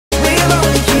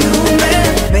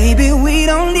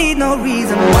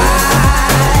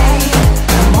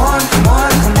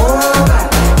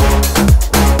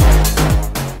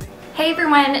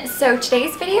So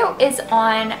today's video is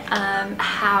on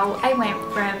how I went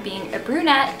from being a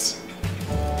brunette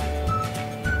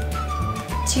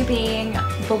to being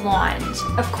blonde.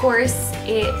 Of course,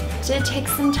 it did take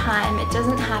some time. It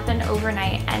doesn't happen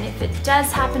overnight, and if it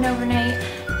does happen overnight,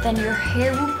 then your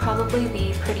hair will probably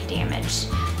be pretty damaged.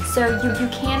 So you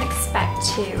can expect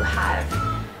to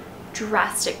have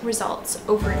drastic results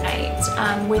overnight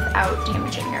without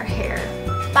damaging your hair.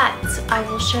 But I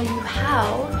will show you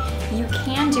how you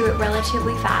can do it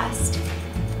relatively fast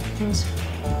and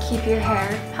keep your hair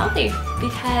healthy,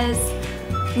 because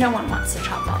no one wants to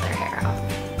chop all their hair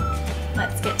off.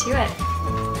 Let's get to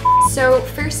it. So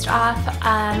first off,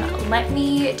 let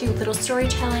me do a little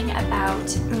storytelling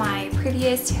about my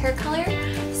previous hair color.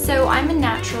 So I'm a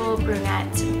natural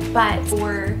brunette, but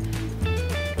for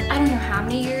I don't know how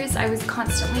many years I was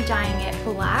constantly dyeing it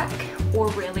black or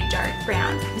really dark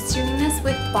brown. I was doing this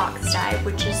with box dye,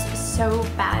 which is so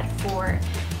bad for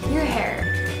your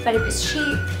hair, but it was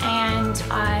cheap and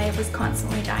I was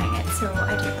constantly dyeing it, so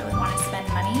I didn't really want to spend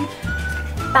money.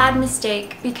 Bad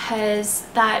mistake, because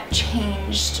that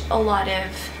changed a lot of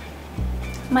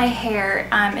my hair.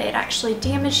 It actually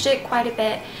damaged it quite a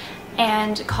bit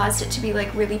and caused it to be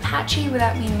like really patchy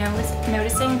without me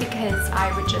noticing, because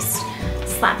I would just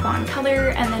slap on color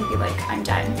and then be like, I'm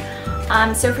done.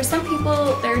 So for some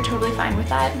people, they're totally fine with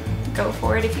that. Go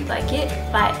for it if you like it,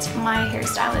 but my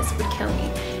hairstylist would kill me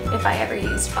if I ever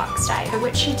used box dye. So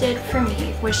what she did for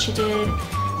me was she did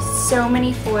so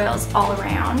many foils all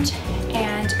around,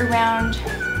 and around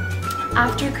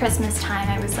after Christmas time,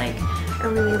 I was like a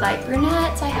really light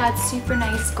brunette. I had super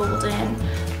nice golden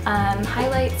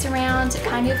highlights around. It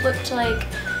kind of looked like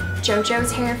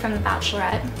JoJo's hair from The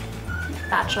Bachelorette.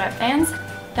 Bachelorette fans,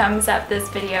 thumbs up this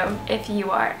video if you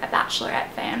are a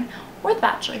Bachelorette fan or The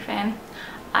Bachelor fan.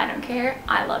 I don't care,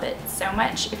 I love it so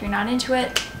much. If you're not into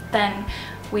it, then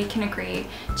we can agree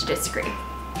to disagree.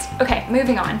 Okay,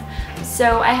 moving on.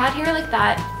 So I had hair like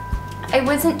that. I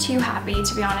wasn't too happy,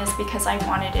 to be honest, because I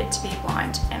wanted it to be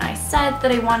blonde, and I said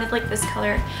that I wanted like this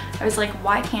color. I was like,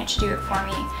 why can't you do it for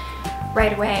me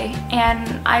right away?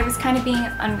 And I was kind of being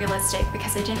unrealistic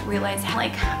because I didn't realize how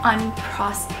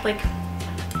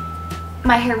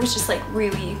my hair was just like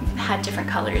really had different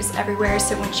colors everywhere.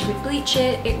 So when she would bleach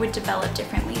it, it would develop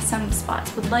differently. Some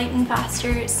spots would lighten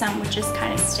faster, some would just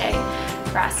kind of stay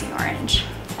grassy orange,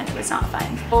 and it was not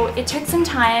fun. So it took some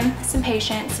time, some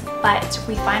patience, but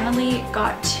we finally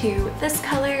got to this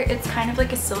color. It's kind of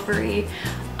like a silvery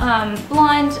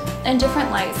blonde. In different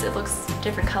lights it looks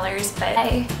different colors, but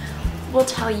I will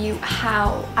tell you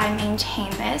how I maintain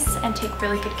this and take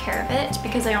really good care of it,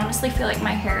 because I honestly feel like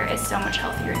my hair is so much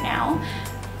healthier now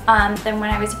than when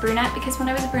I was a brunette, because when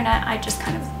I was a brunette I just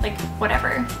kind of like,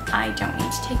 whatever, I don't need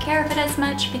to take care of it as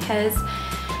much because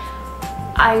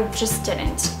I just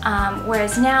didn't.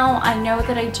 Whereas now I know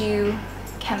that I do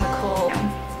chemical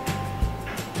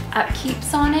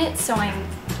upkeeps on it, so I'm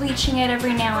bleaching it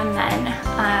every now and then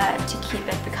to keep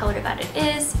it the color that it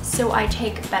is, so I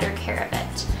take better care of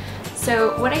it.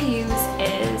 So what I use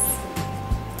is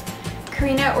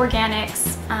Karina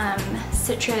Organics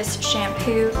citrus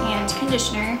shampoo and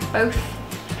conditioner, both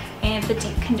in the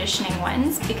deep conditioning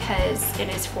ones, because it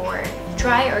is for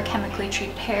dry or chemically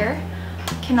treated hair.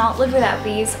 Cannot live without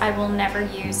these. I will never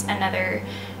use another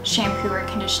shampoo or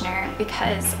conditioner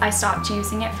because I stopped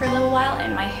using it for a little while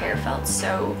and my hair felt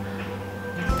so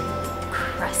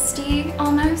crusty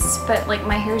almost, but like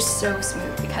my hair is so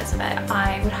smooth because of it.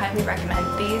 I would highly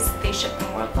recommend these. They ship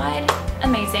them worldwide.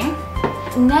 Amazing.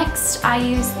 Next, I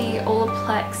use the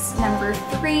Olaplex number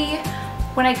 3.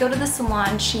 When I go to the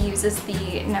salon, she uses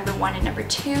the number 1 and number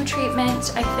 2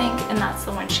 treatment, I think, and that's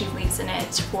the one she leaves in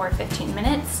it for 15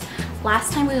 minutes.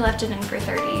 Last time we left it in for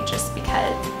 30 just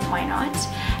because why not?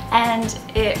 And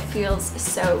it feels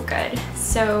so good.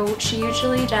 So she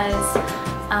usually does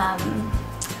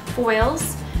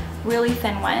foils, really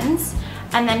thin ones,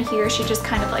 and then here she just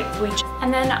kind of like bleach.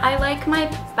 And then I like my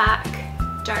back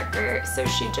darker, so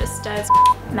she just does.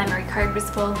 Memory card was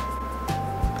full.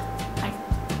 I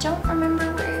don't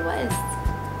remember where it was.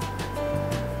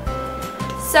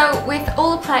 So with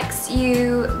Olaplex,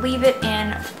 you leave it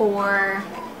in for,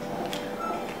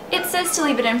 it says to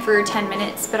leave it in for 10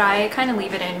 minutes, but I kind of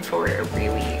leave it in for a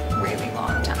really, really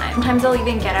long time. Sometimes I'll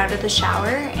even get out of the shower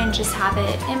and just have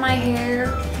it in my hair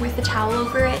with a towel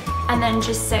over it and then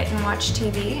just sit and watch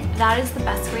TV. That is the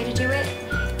best way to do it.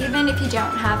 Even if you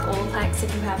don't have Olaplex,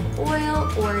 if you have oil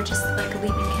or just like a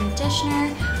leave-in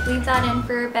conditioner, leave that in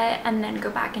for a bit and then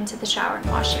go back into the shower and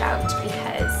wash it out,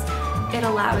 because it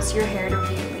allows your hair to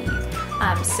really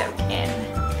soak in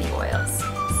the oils.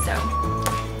 So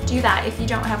do that if you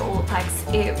don't have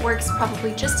Olaplex. It works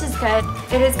probably just as good.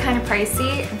 It is kind of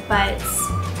pricey, but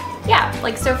yeah,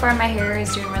 like so far my hair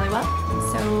is doing really well,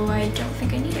 so I don't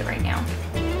think I need it right now.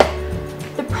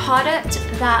 The product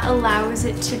that allows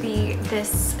it to be this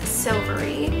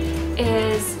silvery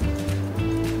is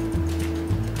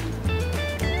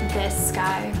this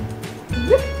guy.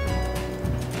 Whoop.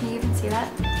 Can you even see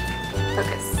that?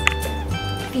 Focus.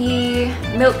 The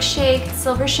Milkshake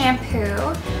Silver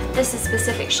Shampoo. This is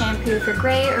specific shampoo for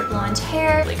gray or blonde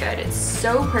hair. Really good. It's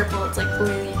so purple. It's like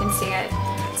blue. You can see it.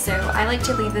 So I like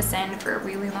to leave this in for a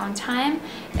really long time.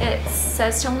 It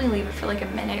says to only leave it for like a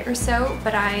minute or so,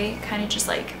 but I kind of just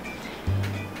like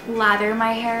lather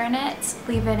my hair in it,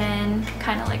 leave it in,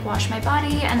 kind of like wash my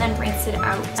body, and then rinse it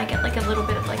out. I get like a little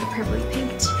bit of like a purpley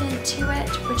pink tint to it,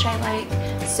 which I like.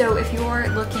 So if you're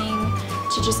looking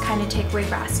to just kind of take away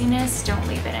brassiness, don't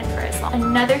leave it in for as long.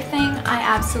 Another thing I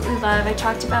absolutely love, I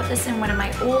talked about this in one of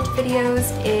my old videos,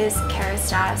 is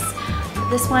Kerastase.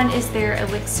 This one is their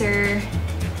Elixir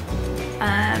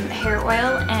hair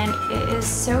oil, and it is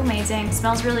so amazing. It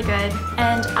smells really good,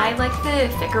 and I like the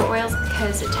thicker oils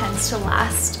because it tends to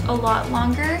last a lot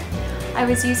longer. I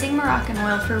was using Moroccan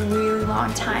oil for a really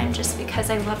long time just because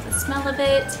I love the smell of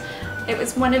it. It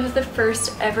was one of the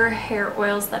first ever hair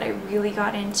oils that I really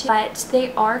got into, but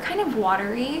they are kind of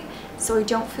watery, so I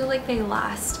don't feel like they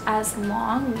last as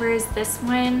long, whereas this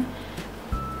one,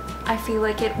 I feel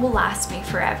like it will last me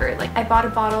forever. Like, I bought a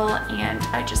bottle and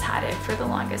I just had it for the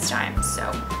longest time,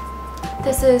 so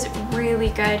this is really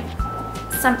good.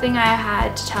 Something I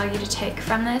had to tell you to take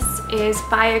from this is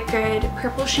buy a good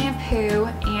purple shampoo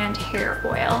and hair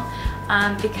oil,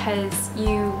 because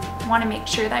you want to make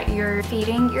sure that you're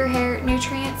feeding your hair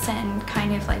nutrients and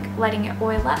kind of like letting it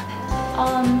oil up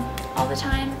all the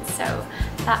time. So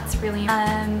that's really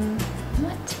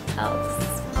what else?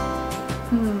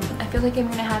 I feel like I'm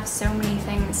gonna have so many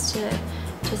things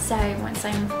to say once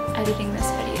I'm editing this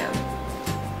video.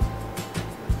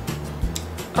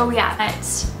 Oh yeah,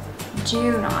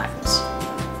 do not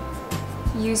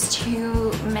use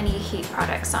too many heat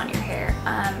products on your hair,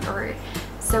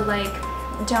 so like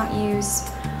don't use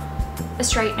a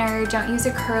straightener, don't use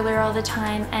a curler all the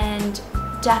time, and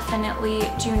definitely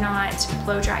do not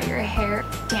blow dry your hair.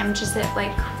 Damages it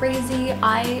like crazy.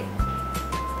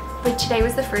 Like today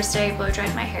was the first day I blow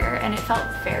dried my hair, and it felt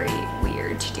very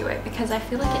weird to do it because I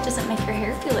feel like it doesn't make your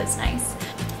hair feel as nice.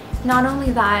 Not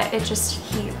only that,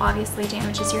 heat obviously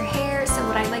damages your hair, so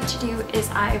what I like to do is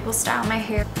I will style my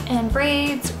hair in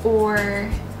braids, or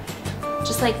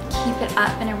just like keep it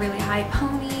up in a really high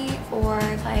pony, or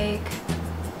like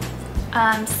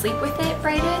sleep with it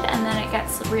braided and then it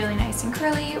gets really nice and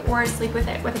curly, or sleep with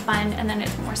it with a bun and then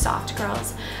it's more soft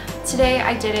curls. Today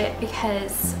I did it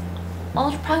because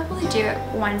I'll probably do it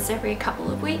once every couple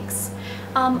of weeks.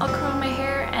 I'll curl my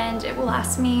hair and it will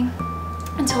last me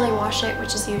until I wash it,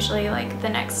 which is usually like the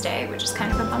next day, which is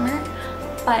kind of a bummer.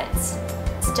 But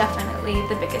it's definitely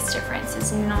the biggest difference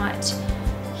is not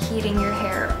heating your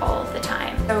hair all the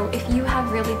time. So if you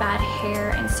have really bad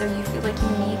hair and so you feel like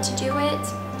you need to do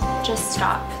it, just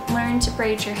stop. Learn to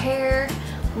braid your hair,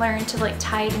 learn to like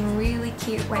tie it in really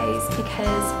cute ways,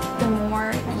 because the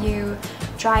more you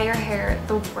dry your hair,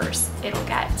 the worse it'll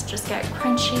get. Just get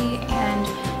crunchy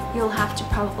and you'll have to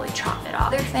probably chop it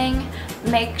off. Other thing,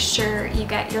 make sure you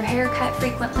get your hair cut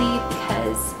frequently,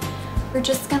 because we're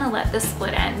just gonna let the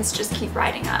split ends just keep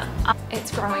riding up.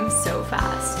 It's growing so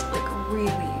fast, like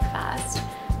really fast.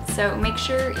 So make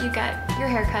sure you get your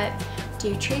hair cut,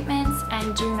 do treatments,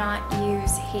 and do not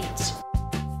use heat.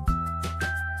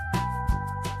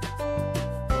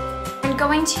 When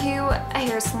going to a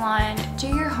hair salon, do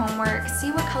your homework,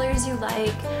 see what colors you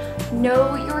like,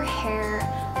 know your hair,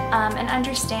 and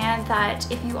understand that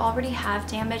if you already have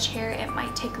damaged hair, it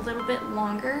might take a little bit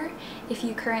longer. If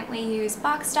you currently use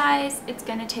box dyes, it's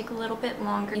going to take a little bit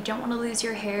longer. You don't want to lose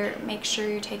your hair. Make sure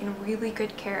you're taking really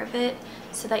good care of it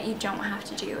so that you don't have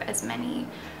to do as many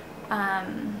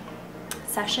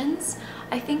sessions.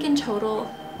 I think in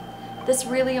total, this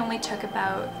really only took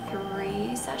about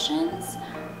 3 sessions.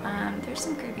 There's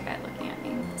some creepy guy looking at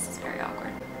me. This is very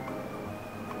awkward.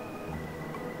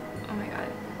 Oh my god.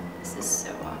 This is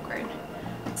so awkward.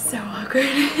 So awkward.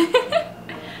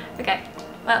 Okay,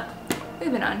 well,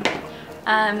 moving on.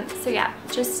 So yeah,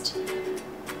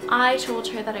 I told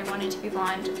her that I wanted to be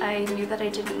blonde. I knew that I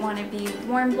didn't want to be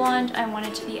warm blonde. I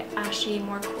wanted to be ashy,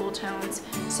 more cool tones.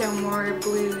 So more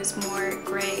blues, more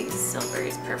grays,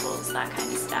 silvers, purples, that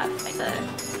kind of stuff. Like the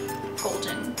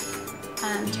golden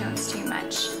tones too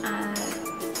much.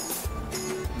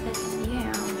 But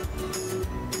yeah.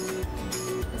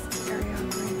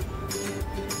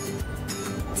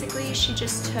 she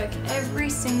just took every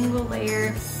single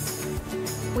layer,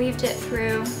 weaved it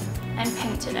through, and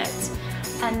painted it.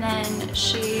 And then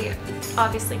she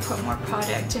obviously put more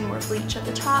product and more bleach at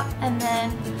the top, and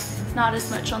then not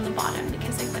as much on the bottom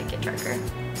because I like it darker.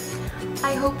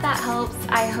 I hope that helps.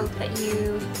 I hope that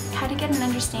you kind of get an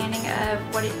understanding of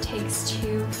what it takes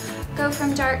to go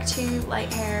from dark to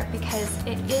light hair, because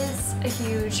it is a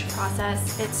huge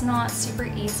process. It's not super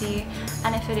easy,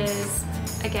 and if it is,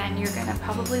 again, you're gonna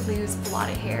probably lose a lot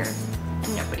of hair,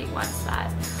 and nobody wants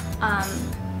that.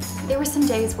 There were some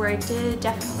days where I did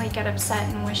definitely get upset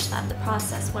and wish that the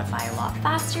process went by a lot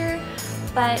faster,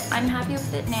 but I'm happy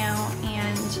with it now,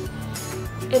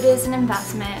 and it is an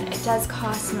investment. It does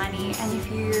cost money, and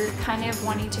if you're kind of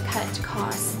wanting to cut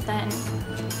costs, then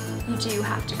you do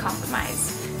have to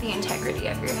compromise the integrity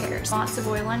of your hair. Lots of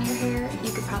oil on your hair,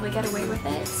 you could probably get away with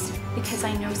it, because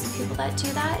I know some people that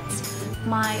do that.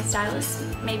 My stylist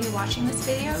may be watching this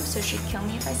video, so she'd kill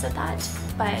me if I said that,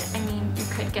 but I mean, you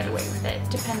could get away with it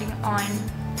depending on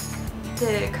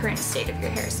the current state of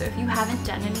your hair. So if you haven't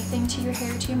done anything to your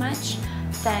hair too much,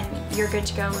 then you're good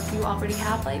to go. If you already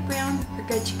have light brown, you're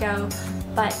good to go.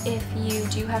 But if you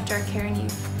do have dark hair and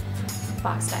you've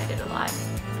box dyed it a lot,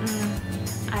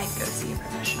 I'd go see a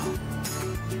professional.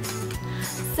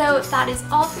 So that is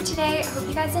all for today. I hope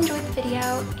you guys enjoyed the video,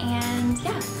 and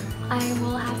yeah, I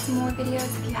will have some more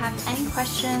videos. If you have any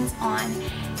questions on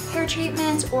hair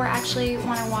treatments, or actually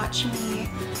want to watch me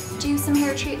do some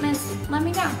hair treatments, let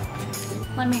me know.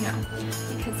 Let me know,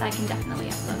 because I can definitely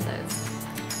upload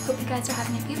those. Hope you guys are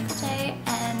having a beautiful day,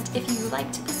 and if you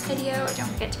liked this video, don't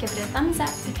forget to give it a thumbs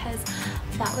up, because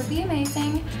that would be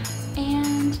amazing.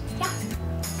 And yeah,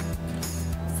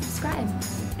 subscribe.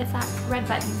 It's that red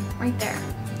button right there.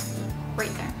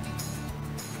 Right there.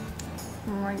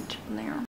 Right there.